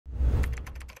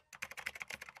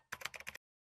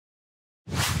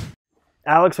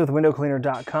Alex with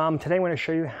windowcleaner.com. Today I'm going to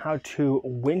show you how to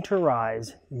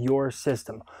winterize your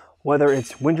system. Whether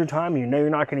it's wintertime and you know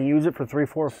you're not going to use it for 3,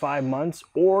 4, 5 months,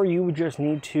 or you just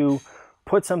need to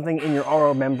put something in your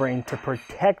RO membrane to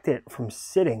protect it from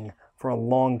sitting for a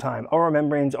long time. RO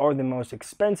membranes are the most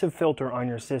expensive filter on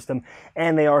your system,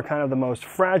 and they are kind of the most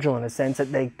fragile in a sense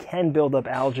that they can build up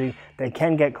algae, they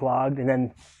can get clogged, and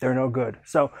then they're no good.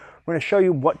 So we're going to show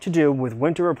you what to do with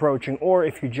winter approaching, or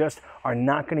if you just are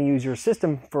not going to use your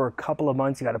system for a couple of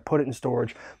months, you got to put it in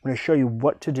storage. I'm going to show you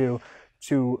what to do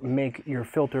to make your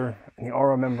filter and the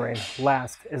RO membrane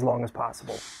last as long as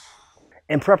possible.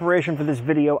 In preparation for this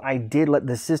video, I did let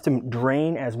the system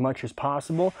drain as much as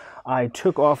possible. I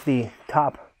took off the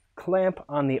top clamp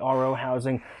on the RO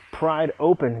housing, pried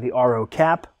open the RO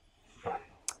cap.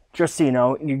 Just so you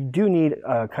know, you do need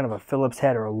kind of a Phillips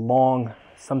head or a long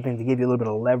something to give you a little bit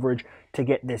of leverage to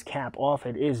get this cap off.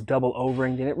 It is double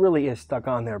O-ringed and it really is stuck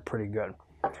on there pretty good.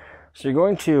 So you're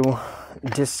going to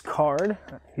discard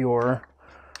your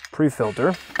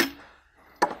pre-filter.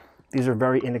 These are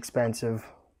very inexpensive.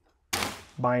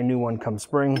 Buy a new one come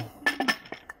spring.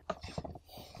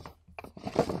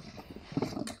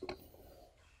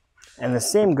 And the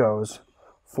same goes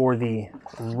for the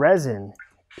resin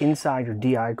inside your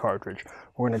DI cartridge.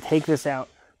 We're going to take this out,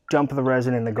 dump the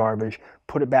resin in the garbage,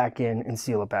 put it back in, and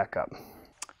seal it back up.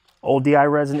 Old DI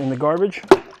resin in the garbage,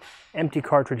 empty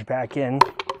cartridge back in.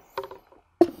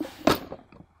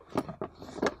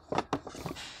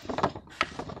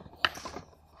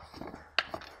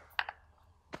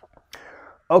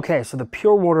 Okay, so the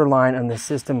pure water line on the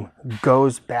system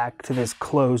goes back to this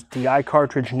closed DI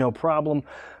cartridge, no problem.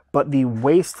 But the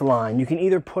waste line, you can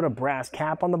either put a brass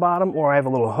cap on the bottom, or I have a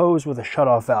little hose with a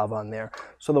shutoff valve on there,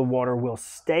 so the water will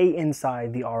stay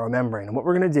inside the RO membrane. And what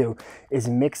we're going to do is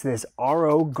mix this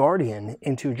RO Guardian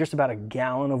into just about a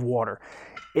gallon of water.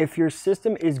 If your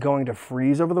system is going to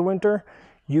freeze over the winter,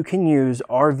 you can use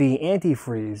RV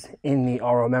antifreeze in the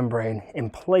RO membrane in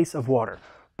place of water.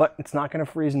 But it's not going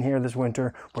to freeze in here this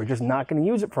winter. We're just not going to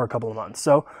use it for a couple of months.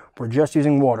 So we're just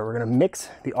using water. We're going to mix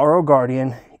the RO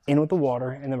Guardian in with the water,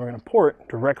 and then we're going to pour it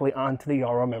directly onto the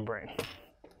RO membrane.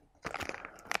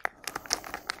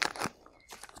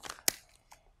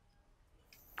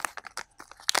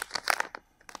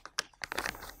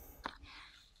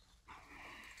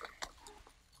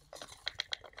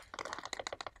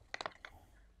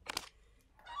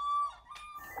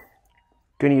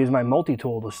 Going to use my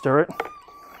multi-tool to stir it.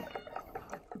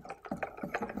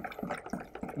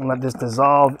 And let this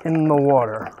dissolve in the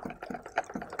water.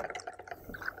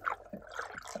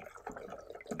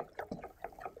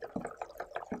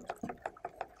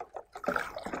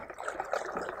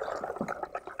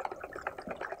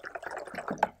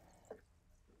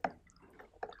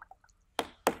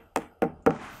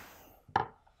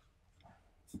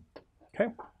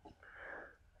 Okay.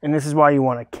 And this is why you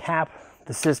want to cap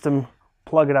the system,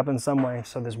 plug it up in some way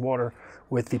so this water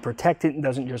with the protectant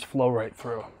doesn't just flow right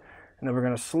through. And then we're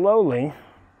going to slowly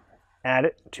add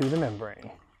it to the membrane.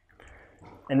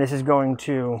 And this is going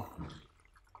to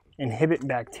inhibit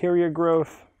bacteria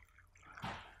growth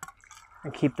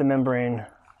and keep the membrane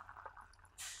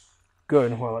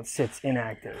good while it sits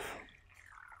inactive.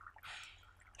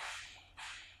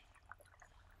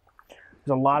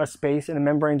 There's a lot of space in the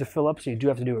membrane to fill up, so you do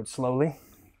have to do it slowly.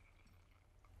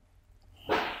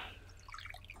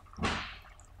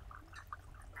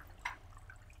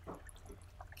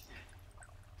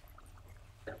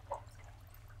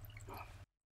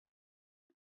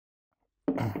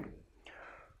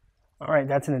 All right,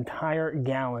 that's an entire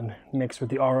gallon mixed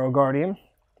with the RO Guardian.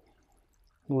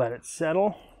 Let it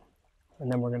settle, and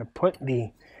then we're going to put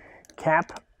the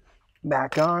cap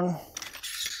back on.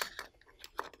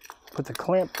 Put the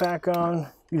clamp back on.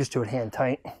 You just do it hand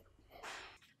tight.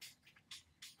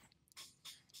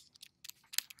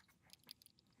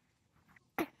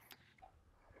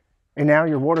 And now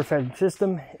your water-fed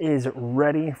system is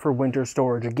ready for winter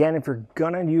storage. Again, if you're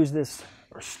gonna use this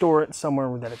or store it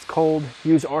somewhere that it's cold,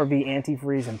 use RV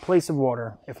antifreeze in place of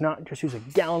water. If not, just use a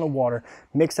gallon of water,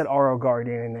 mix that RO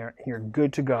Guardian in there, and you're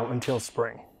good to go until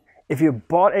spring. If you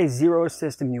bought a XERO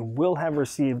system, you will have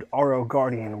received RO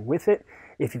Guardian with it.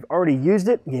 If you've already used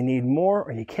it, you need more,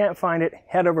 or you can't find it,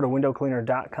 head over to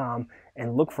windowcleaner.com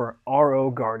and look for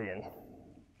RO Guardian.